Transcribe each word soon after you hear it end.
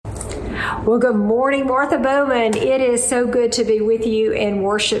Well, good morning, Martha Bowman. It is so good to be with you in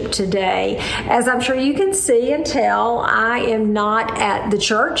worship today. As I'm sure you can see and tell, I am not at the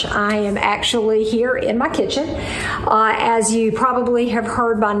church. I am actually here in my kitchen. As you probably have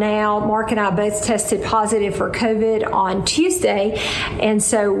heard by now, Mark and I both tested positive for COVID on Tuesday, and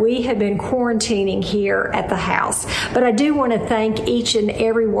so we have been quarantining here at the house. But I do want to thank each and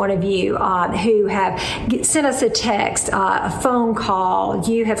every one of you who have sent us a text, a phone call.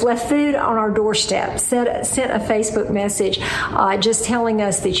 You have left food on our doorstep, sent a Facebook message just telling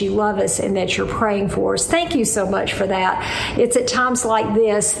us that you love us and that you're praying for us. Thank you so much for that. It's at times like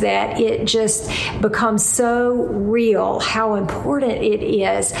this that it just becomes so real how important it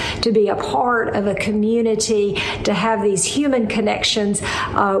is to be a part of a community, to have these human connections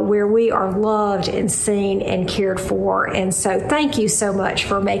where we are loved and seen and cared for. And so thank you so much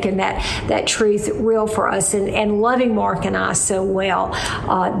for making that truth real for us and loving Mark and I so well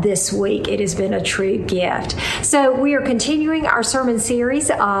this week. It has been a true gift. So we are continuing our sermon series.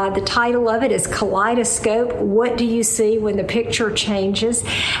 The title of it is Kaleidoscope. What do you see when the picture changes?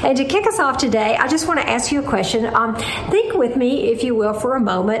 And to kick us off today, I just want to ask you a question. Think with me, if you will, for a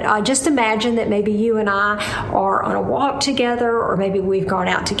moment. Just imagine that maybe you and I are on a walk together, or maybe we've gone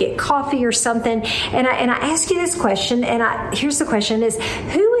out to get coffee or something. And I ask you this question, and here's the question is,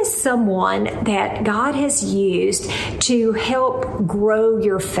 who is someone that God has used to help grow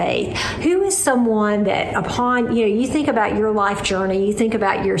your faith? Who is someone that upon, you think about your life journey, you think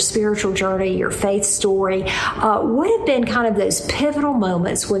about your spiritual journey, your faith story, what have been kind of those pivotal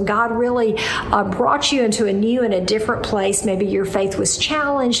moments when God really brought you into a new and a different place? Maybe your faith was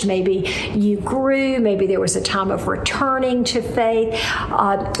challenged, maybe you grew, maybe there was a time of returning to faith,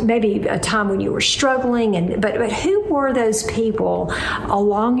 maybe a time when you were struggling, but who were those people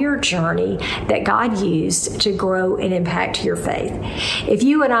along your journey that God used to grow and impact your faith? If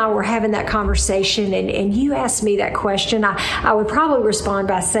you and I were having that conversation and you asked me that question, I would probably respond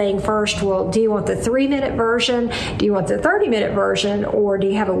by saying first, well, do you want the 3-minute version? Do you want the 30-minute version? Or do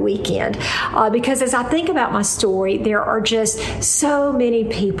you have a weekend? Because as I think about my story, there are just so many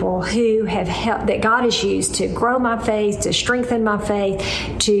people who have helped, that God has used to grow my faith, to strengthen my faith,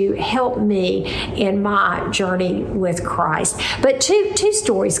 to help me in my journey with Christ. But two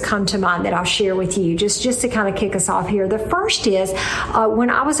stories come to mind that I'll share with you just to kind of kick us off here. The first is when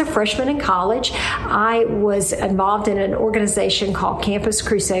I was a freshman in college, I was involved in an organization called Campus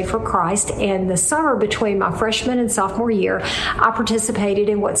Crusade for Christ. And the summer between my freshman and sophomore year, I participated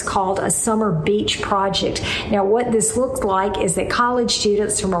in what's called a summer beach project. Now, what this looked like is that college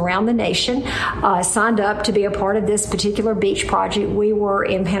students from around the nation signed up to be a part of this particular beach project. We were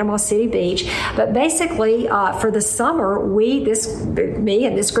in Panama City Beach, but basically for the summer, me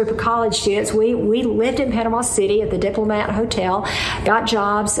and this group of college students, we lived in Panama City at the Diplomat Hotel, got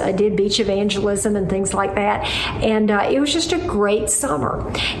jobs, did beach evangelism and things like that, and it was just a great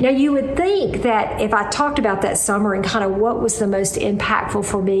summer. Now, you would think that if I talked about that summer and kind of what was the most impactful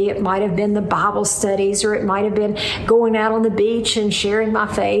for me, it might have been the Bible studies, or it might have been going out on the beach and sharing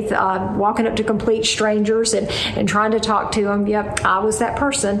my faith, walking up to complete strangers and trying to talk to them. Yep, I was that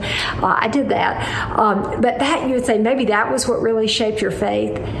person. I did that. But that, you would say, maybe that was what really shaped your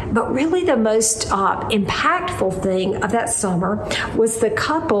faith. But really the most impactful thing of that summer was the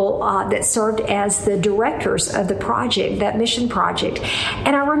couple that served as the directors of the project, that mission project.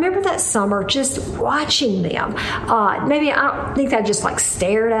 And I remember that summer just watching them. Maybe I don't think I just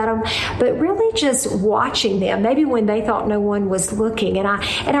stared at them, but really just watching them, maybe when they thought no one was looking. And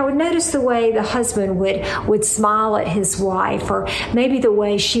I would notice the way the husband would smile at his wife, or maybe the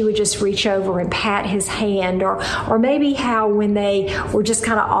way she would just reach over and pat his hand, or maybe how when they were just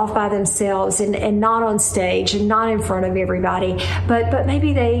kind of off by themselves and not on stage and not in front of everybody, but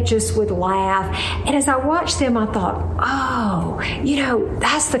maybe they just would laugh. And as I watched them, I thought,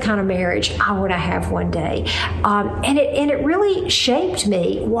 that's the kind of marriage I want to have one day. And it really shaped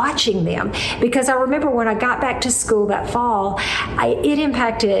me watching them, because I remember when I got back to school that fall, it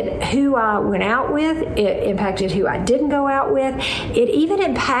impacted who I went out with. It impacted who I didn't go out with. It even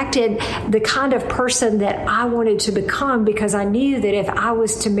impacted the kind of person that I wanted to become, because I knew that if I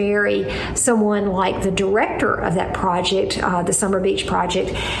was to marry someone like the director of that project, the Summer Beach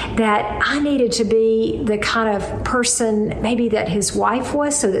Project, that I needed to be the kind of person maybe that his wife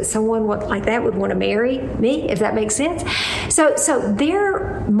was, so that someone like that would want to marry me, if that makes sense. So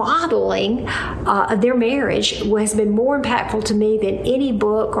their modeling of their marriage has been more impactful to me than any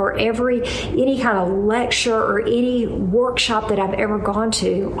book or any kind of lecture or any workshop that I've ever gone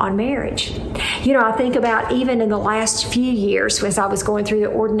to on marriage. I think about even in the last few years, as I was going through the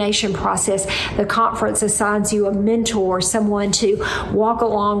ordination process, the conference assigns you a mentor, someone to walk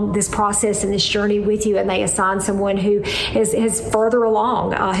along this process and this journey with you, and they assign someone who is further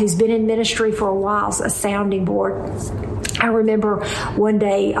along, who's been in ministry for a while, a sounding board. I remember one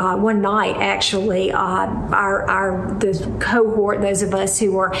night actually, the cohort, those of us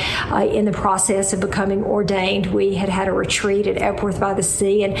who were in the process of becoming ordained, we had a retreat at Epworth by the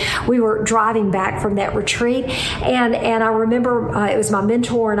Sea, and we were driving back from that retreat, and I remember it was my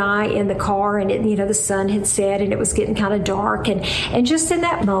mentor and I in the car, and the sun had set and it was getting kind of dark, and just in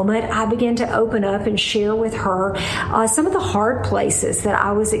that moment I began to open up and share with her some of the hard places that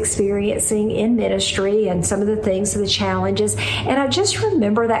I was experiencing in ministry and some of the things, the challenges. And I just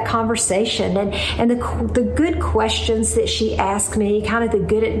remember that conversation and the good questions that she asked me, kind of the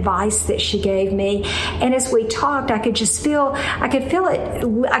good advice that she gave me. And as we talked, I could feel my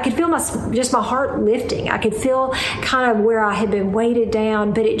heart lifting. I could feel kind of where I had been weighted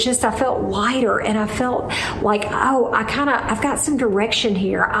down, but I felt lighter, and I felt like, I've got some direction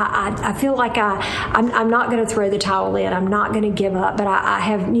here. I feel like I'm not going to throw the towel in. I'm not going to give up, but I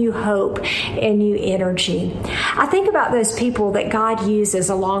have new hope and new energy. I think about those people that God uses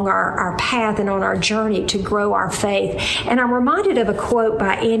along our path and on our journey to grow our faith. And I'm reminded of a quote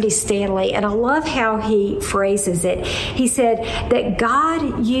by Andy Stanley, and I love how he phrases it. He said that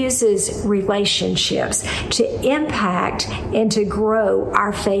God uses relationships to impact and to grow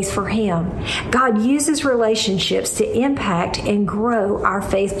our faith for Him. God uses relationships to impact and grow our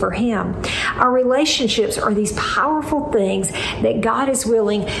faith for Him. Our relationships are these powerful things that God is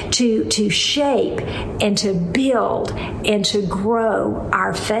willing to shape and to build and to grow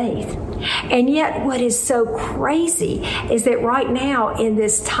our faith. And yet what is so crazy is that right now in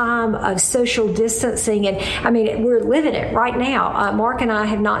this time of social distancing, and we're living it right now. Mark and I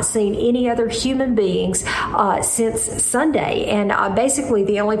have not seen any other human beings since Sunday. And basically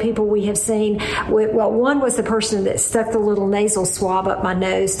the only people we have seen, one was the person that stuck the little nasal swab up my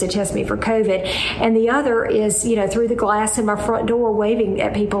nose to test me for COVID. And the other is, through the glass in my front door waving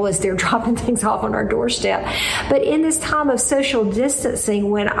at people as they're dropping things off on our doorstep. But in this time of social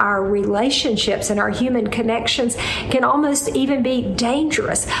distancing, when our relationships and our human connections can almost even be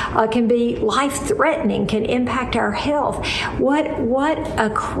dangerous, can be life-threatening, can impact our health. What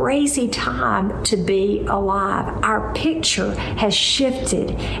a crazy time to be alive. Our picture has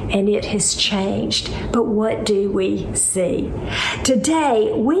shifted and it has changed. But what do we see?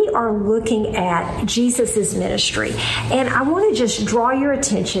 Today, we are looking at Jesus' ministry. And I want to just draw your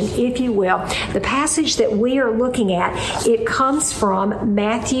attention, if you will. The passage that we are looking at, it comes from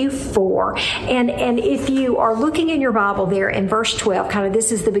Matthew 4. And if you are looking in your Bible there in verse 12, kind of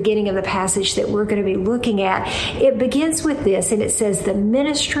this is the beginning of the passage that we're going to be looking at. It begins with this, and it says, the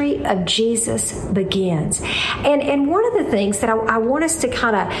ministry of Jesus begins. And one of the things that I want us to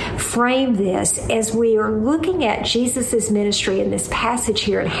kind of frame this as we are looking at Jesus' ministry in this passage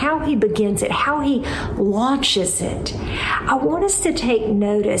here and how he begins it, how he launches it, I want us to take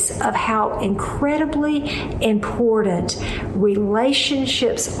notice of how incredibly important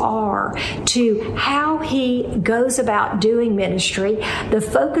relationships are to how he goes about doing ministry, the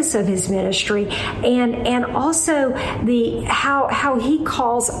focus of his ministry, and also how he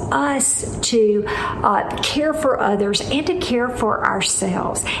calls us to care for others and to care for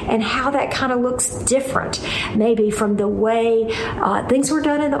ourselves, and how that kind of looks different maybe from the way things were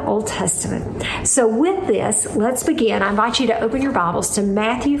done in the Old Testament. So with this, let's begin. I invite you to open your Bibles to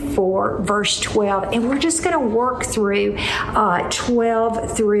Matthew 4, verse 12, and we're just going to work through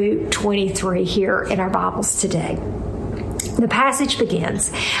 12 through 23 here in our Bibles today. The passage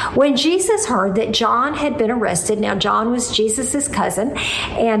begins, when Jesus heard that John had been arrested. Now, John was Jesus' cousin,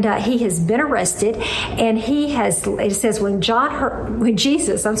 and he has been arrested, and it says when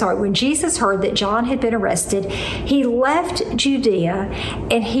Jesus heard that John had been arrested, he left Judea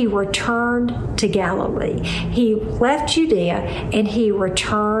and he returned to Galilee. He left Judea and he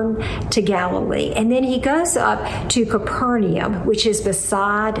returned to Galilee. And then he goes up to Capernaum, which is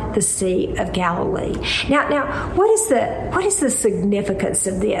beside the Sea of Galilee. Now, what is is the significance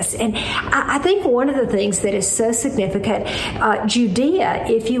of this? And I think one of the things that is so significant, Judea,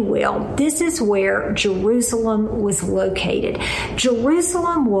 if you will, this is where Jerusalem was located.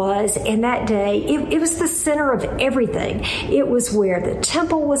 Jerusalem was, in that day, it was the center of everything. It was where the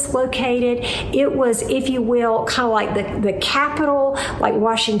temple was located. It was, if you will, kind of like the capital, like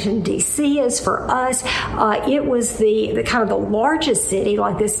Washington, D.C. is for us. It was the kind of the largest city,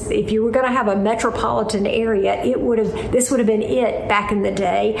 like this. If you were going to have a metropolitan area, this would have been it back in the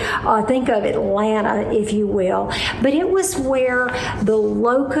day. Think of Atlanta, if you will. But it was where the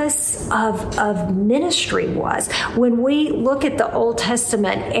locus of ministry was. When we look at the Old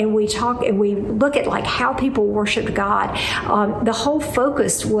Testament and we look at like how people worshiped God, the whole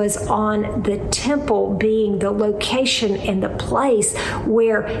focus was on the temple being the location and the place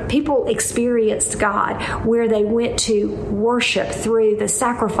where people experienced God, where they went to worship through the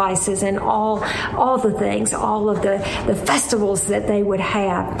sacrifices and all the things, all of the festivals that they would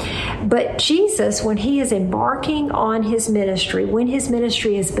have. But Jesus, when he is embarking on his ministry, when his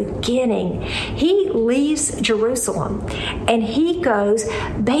ministry is beginning, he leaves Jerusalem and he goes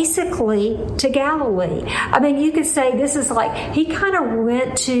basically to Galilee. I mean, you could say this is like he kind of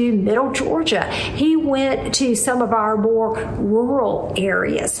went to middle Georgia. He went to some of our more rural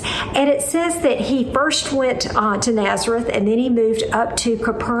areas. And it says that he first went to Nazareth and then he moved up to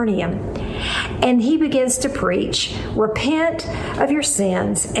Capernaum. And he begins to preach, repent of your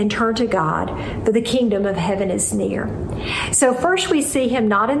sins and turn to God, for the kingdom of heaven is near. So first we see him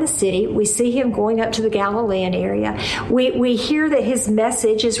not in the city. We see him going up to the Galilean area. We hear that his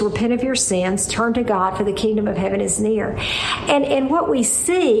message is repent of your sins, turn to God, for the kingdom of heaven is near. And what we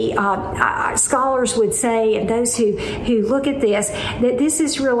see, scholars would say, and those who look at this, that this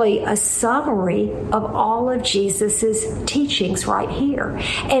is really a summary of all of Jesus's teachings right here.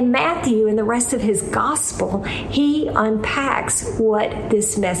 And Matthew and the rest of his gospel, he unpacks what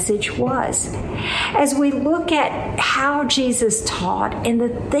this message was. As we look at how Jesus taught and the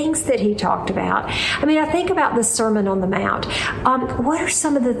things that he talked about, I mean, I think about the Sermon on the Mount. What are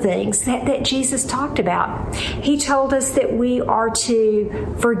some of the things that Jesus talked about? He told us that we are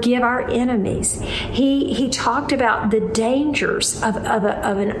to forgive our enemies. He talked about the dangers of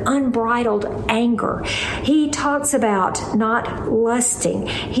an unbridled anger. He talks about not lusting.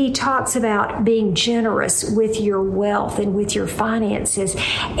 He talks about being generous with your wealth and with your finances.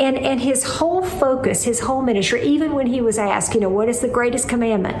 And his whole focus, his whole ministry, even when he was asked, what is the greatest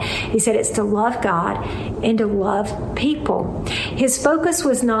commandment? He said it's to love God and to love people. His focus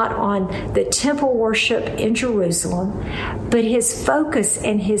was not on the temple worship in Jerusalem, but his focus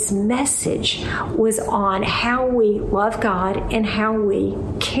and his message was on how we love God and how we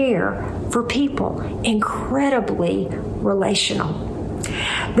care for people. Incredibly relational.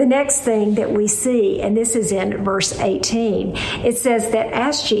 The next thing that we see, and this is in verse 18, it says that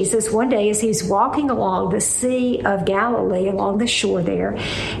as Jesus, one day as he's walking along the Sea of Galilee, along the shore there,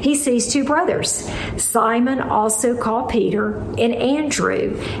 he sees two brothers, Simon, also called Peter, and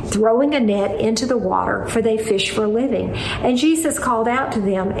Andrew, throwing a net into the water, for they fish for a living. And Jesus called out to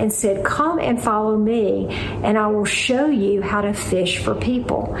them and said, "Come and follow me, and I will show you how to fish for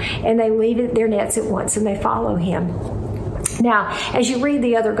people." And they leave their nets at once and they follow him. Now, as you read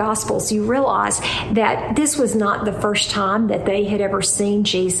the other Gospels, you realize that this was not the first time that they had ever seen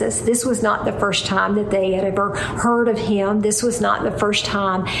Jesus. This was not the first time that they had ever heard of him. This was not the first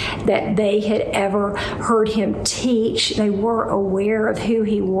time that they had ever heard him teach. They were aware of who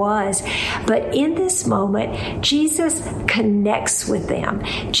he was. But in this moment, Jesus connects with them.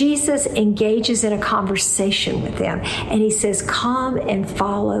 Jesus engages in a conversation with them. And he says, "Come and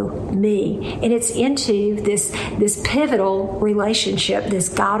follow me." And it's into this pivotal relationship, this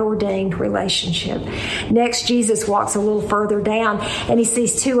God-ordained relationship. Next, Jesus walks a little further down and he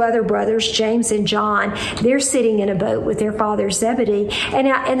sees two other brothers, James and John. They're sitting in a boat with their father Zebedee. And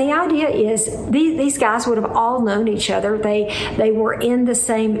the idea is these guys would have all known each other. They were in the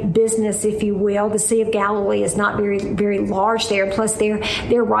same business, if you will. The Sea of Galilee is not very, very large there. Plus, they're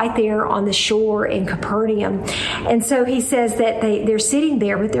right there on the shore in Capernaum. And so he says that they're sitting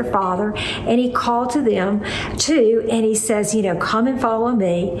there with their father, and he called to them too, and he says, "Come and follow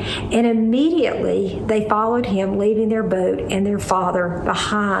me." And immediately they followed him, leaving their boat and their father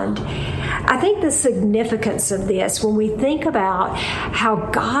behind. I think the significance of this, when we think about how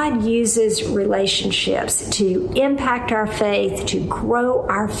God uses relationships to impact our faith, to grow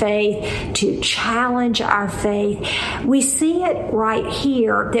our faith, to challenge our faith, we see it right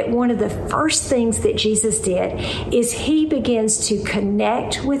here that one of the first things that Jesus did is he begins to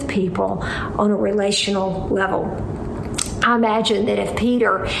connect with people on a relational level. I imagine that if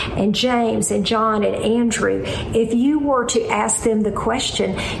Peter and James and John and Andrew, if you were to ask them the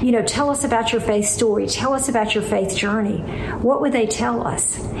question, tell us about your faith story, tell us about your faith journey, what would they tell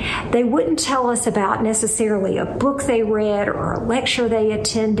us? They wouldn't tell us about necessarily a book they read or a lecture they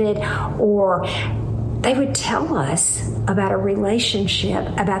attended, or they would tell us about a relationship,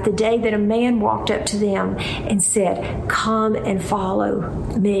 about the day that a man walked up to them and said, "Come and follow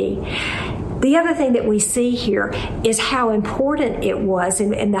me." The other thing that we see here is how important it was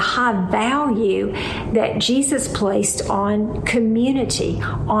and the high value that Jesus placed on community,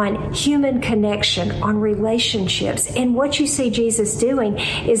 on human connection, on relationships. And what you see Jesus doing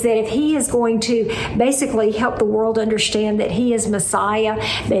is that if he is going to basically help the world understand that he is Messiah,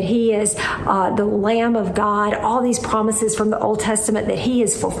 that he is the Lamb of God, all these promises from the Old Testament that he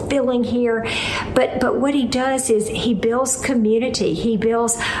is fulfilling here. But what he does is he builds community. He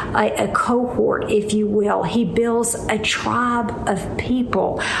builds a cohort, if you will. He builds a tribe of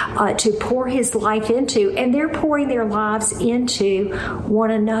people to pour his life into, and they're pouring their lives into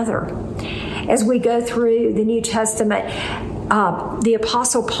one another. As we go through the New Testament, the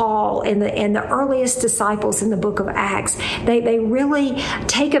Apostle Paul and the earliest disciples in the book of Acts, they really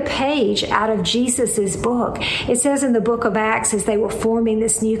take a page out of Jesus's book. It says in the book of Acts, as they were forming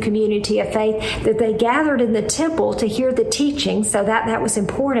this new community of faith, that they gathered in the temple to hear the teaching, so that was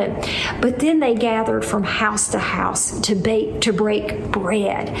important. But then they gathered from house to house to break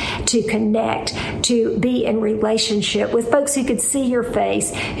bread, to connect, to be in relationship with folks who could see your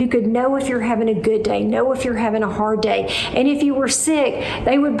face, who could know if you're having a good day, know if you're having a hard day. And if you were sick,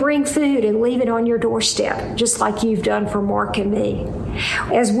 they would bring food and leave it on your doorstep, just like you've done for Mark and me.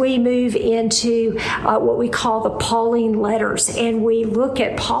 As we move into what we call the Pauline letters, and we look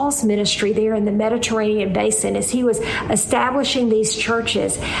at Paul's ministry there in the Mediterranean basin as he was establishing these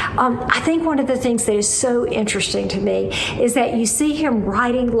churches, I think one of the things that is so interesting to me is that you see him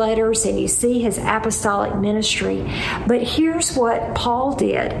writing letters and you see his apostolic ministry. But here's what Paul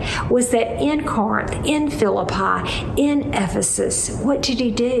did, was that in Corinth, in Philippi, in Ephesus, what did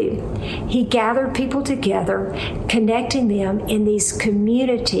he do? He gathered people together, connecting them in these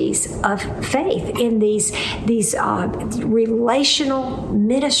communities of faith, in these relational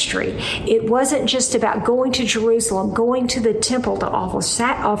ministry. It wasn't just about going to Jerusalem, going to the temple to offer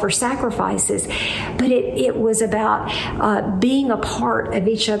sacrifices, but it was about being a part of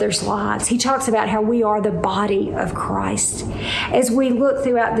each other's lives. He talks about how we are the body of Christ. As we look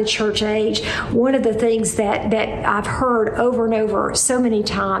throughout the church age, one of the things that I've heard over and over so many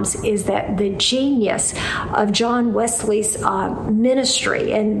times is that the genius of John Wesley's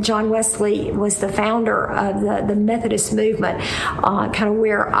ministry, and John Wesley was the founder of the Methodist movement, kind of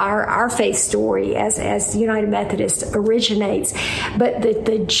where our faith story as United Methodist originates. But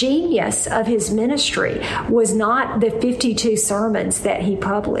the genius of his ministry was not the 52 sermons that he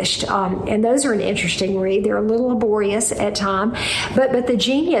published, and those are an interesting read. They're a little laborious at times, but the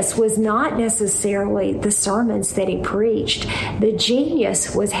genius was not necessarily the sermons that he preached. The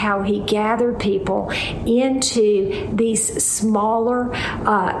genius was how he gathered people into these smaller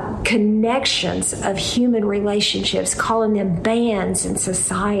connections of human relationships, calling them bands and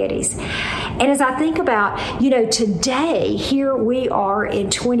societies. And as I think about, today, here we are in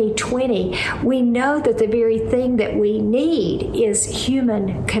 2020, we know that the very thing that we need is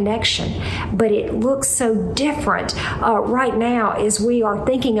human connection. But it looks so different right now as we are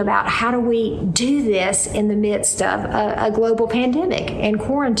thinking about how do we do this in the midst of a global pandemic and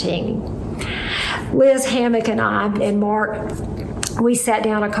quarantine. Liz Hammock and I and Mark, we sat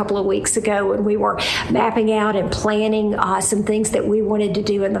down a couple of weeks ago and we were mapping out and planning some things that we wanted to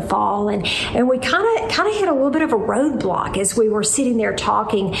do in the fall, and we kind of hit a little bit of a roadblock as we were sitting there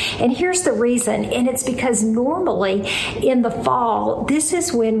talking. And here's the reason, and it's because normally in the fall, this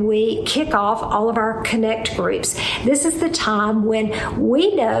is when we kick off all of our connect groups. This is the time when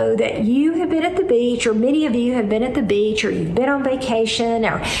we know that you have been at the beach, or many of you have been at the beach, or you've been on vacation,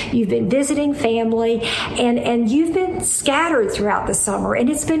 or you've been visiting family, and you've been scattered throughout the summer, and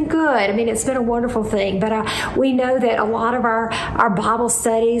it's been good. I mean, it's been a wonderful thing, but we know that a lot of our Bible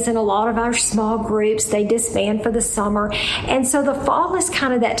studies and a lot of our small groups, they disband for the summer. And so the fall is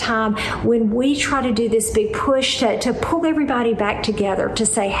kind of that time when we try to do this big push to pull everybody back together, to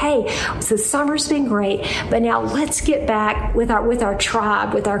say, hey, so the summer's been great, but now let's get back with our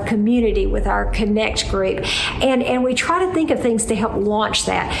tribe, with our community, with our connect group. And we try to think of things to help launch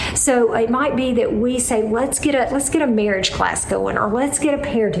that. So it might be that we say, let's get a marriage class going going, or let's get a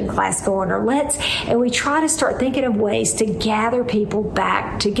parenting class going, and we try to start thinking of ways to gather people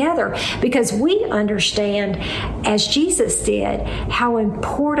back together, because we understand, as Jesus did, how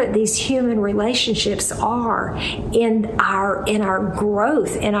important these human relationships are in our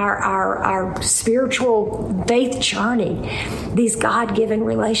growth, in our spiritual faith journey. These God-given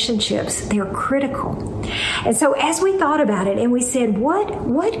relationships, they're critical. And so as we thought about it and we said,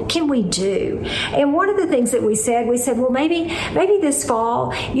 what can we do? And one of the things that we said, well, maybe this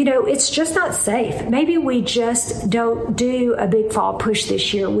fall, it's just not safe. Maybe we just don't do a big fall push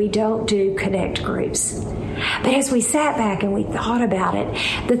this year. We don't do connect groups. But as we sat back and we thought about it,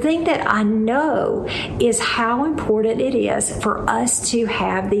 the thing that I know is how important it is for us to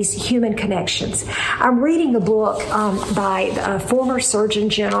have these human connections. I'm reading a book by a former Surgeon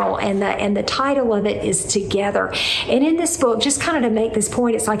General, and the title of it is Together. And in this book, just kind of to make this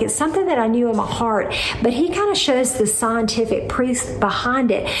point, it's something that I knew in my heart, but he kind of shows the scientific proof behind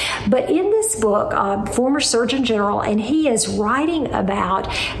it. But in this book, former Surgeon General, and he is writing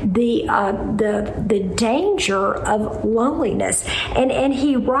about the danger of loneliness. And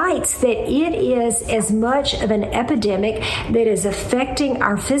he writes that it is as much of an epidemic that is affecting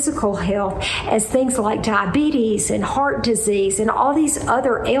our physical health as things like diabetes and heart disease and all these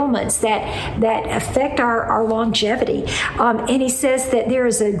other ailments that affect our longevity. And he says that there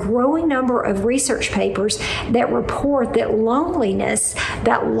is a growing number of research papers that report that loneliness,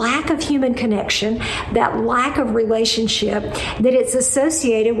 that lack of human connection, that lack of relationship, that it's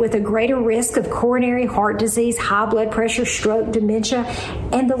associated with a greater risk of coronary heart disease, high blood pressure, stroke, dementia,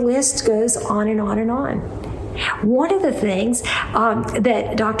 and the list goes on and on and on. One of the things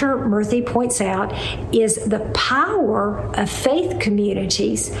that Dr. Murthy points out is the power of faith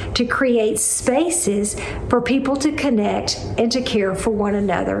communities to create spaces for people to connect and to care for one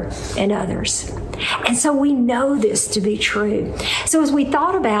another and others. And so we know this to be true. So as we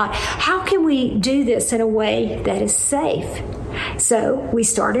thought about how can we do this in a way that is safe, so we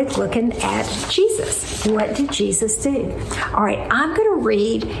started looking at Jesus. What did Jesus do? All right, I'm going to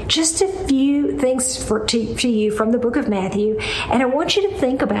read just a few things to you from the book of Matthew, and I want you to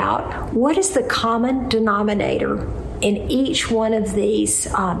think about what is the common denominator in each one of these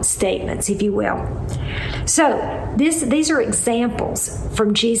statements, if you will. So these are examples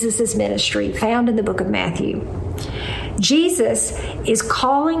from Jesus' ministry found in the book of Matthew. Jesus is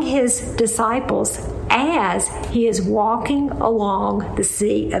calling his disciples as he is walking along the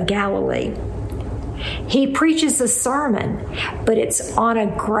Sea of Galilee. He preaches a sermon, but it's on a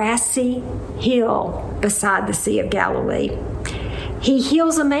grassy hill beside the Sea of Galilee. He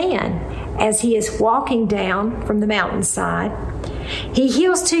heals a man as he is walking down from the mountainside. He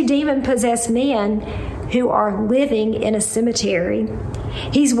heals 2 demon-possessed men who are living in a cemetery.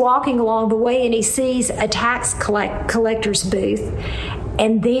 He's walking along the way and he sees a tax collector's booth,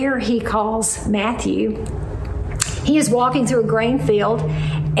 and there he calls Matthew. He is walking through a grain field,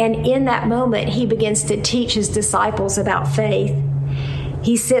 and in that moment he begins to teach his disciples about faith.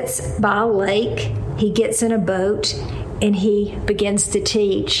 He sits by a lake, he gets in a boat, and he begins to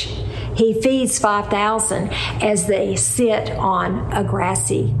teach. He feeds 5,000 as they sit on a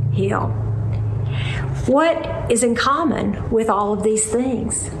grassy hill. What is in common with all of these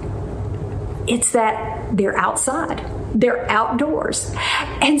things? It's that they're outside. They're outdoors.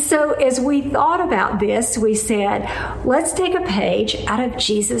 And so as we thought about this, we said, let's take a page out of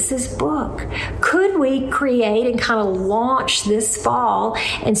Jesus's book. Could we create and kind of launch this fall,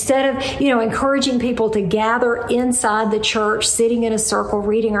 instead of, encouraging people to gather inside the church, sitting in a circle,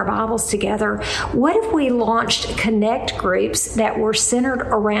 reading our Bibles together? What if we launched connect groups that were centered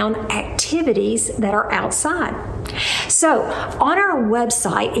around activities that are outside? So on our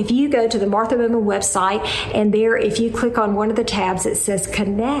website, if you go to the Martha Bowman website, and there, if you click on one of the tabs that says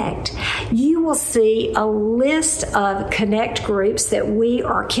Connect, you will see a list of Connect groups that we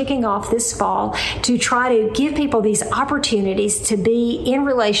are kicking off this fall to try to give people these opportunities to be in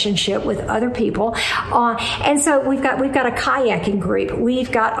relationship with other people. And so we've got a kayaking group,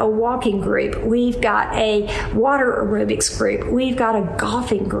 we've got a walking group, we've got a water aerobics group, we've got a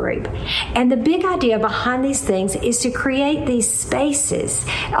golfing group. And the big idea behind these things is to create these spaces,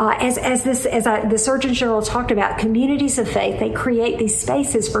 as the Surgeon General talked about, communities of faith. They create these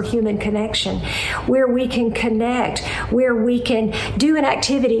spaces for human connection, where we can connect, where we can do an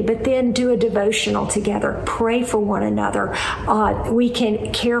activity, but then do a devotional together, pray for one another. We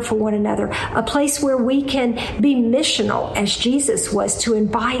can care for one another. A place where we can be missional, as Jesus was, to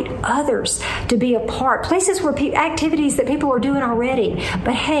invite others to be a part. Places where activities that people are doing already,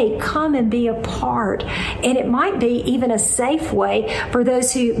 but hey, come and be a part. And it might might be even a safe way for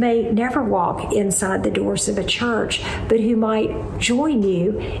those who may never walk inside the doors of a church, but who might join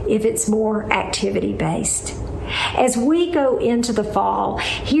you if it's more activity-based. As we go into the fall,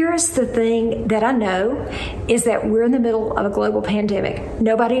 here's the thing that I know is that we're in the middle of a global pandemic.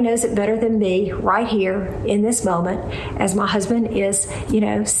 Nobody knows it better than me right here in this moment, as my husband is,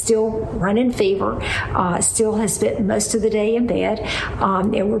 still running fever, still has spent most of the day in bed,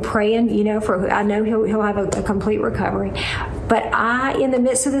 and we're praying, I know he'll have a complete recovery. But I, in the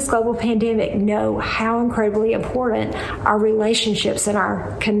midst of this global pandemic, know how incredibly important our relationships and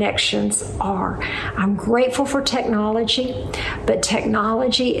our connections are. I'm grateful for technology, but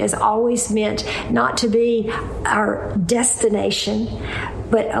technology is always meant not to be our destination,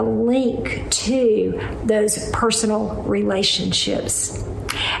 but a link to those personal relationships.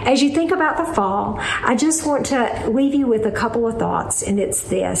 As you think about the fall, I just want to leave you with a couple of thoughts, and it's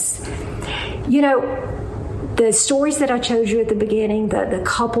this. The stories that I chose you at the beginning, the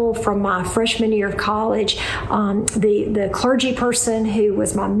couple from my freshman year of college, the clergy person who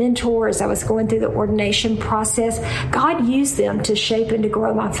was my mentor as I was going through the ordination process, God used them to shape and to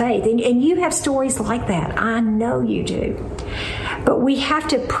grow my faith. And you have stories like that. I know you do. But we have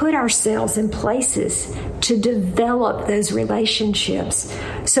to put ourselves in places to develop those relationships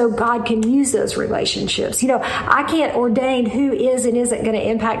so God can use those relationships. I can't ordain who is and isn't going to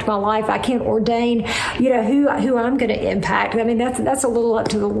impact my life. I can't ordain, who I'm going to impact. I mean, that's a little up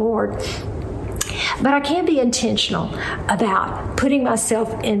to the Lord. But I can be intentional about putting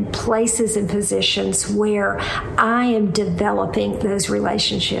myself in places and positions where I am developing those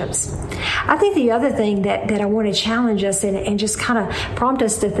relationships. I think the other thing that I want to challenge us and just kind of prompt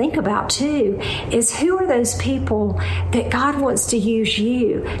us to think about too is who are those people that God wants to use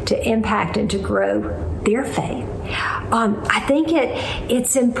you to impact and to grow their faith. I think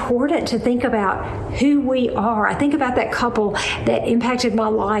it's important to think about who we are. I think about that couple that impacted my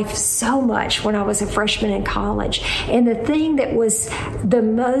life so much when I was a freshman in college. And the thing that was the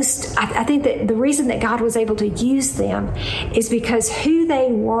most, I think that the reason that God was able to use them is because who they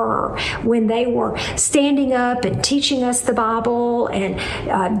were when they were standing up and teaching us the Bible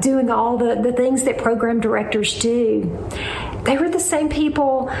and doing all the things that program directors do. They were the same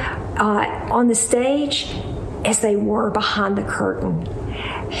people on the stage as they were behind the curtain.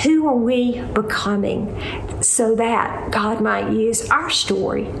 Who are we becoming so that God might use our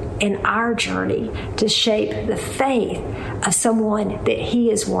story and our journey to shape the faith of someone that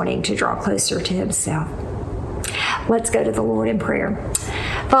He is wanting to draw closer to Himself? Let's go to the Lord in prayer.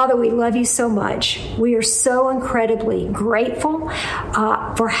 Father, we love you so much. We are so incredibly grateful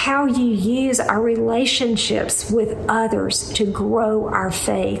for how you use our relationships with others to grow our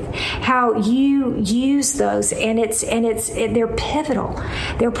faith. How you use those, and they're pivotal.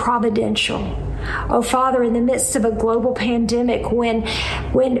 They're providential. Oh, Father, in the midst of a global pandemic,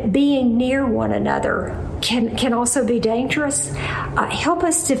 when being near one another can also be dangerous, help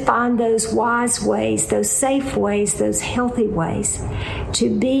us to find those wise ways, those safe ways, those healthy ways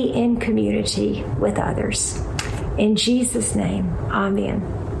to be in community with others. In Jesus' name, amen.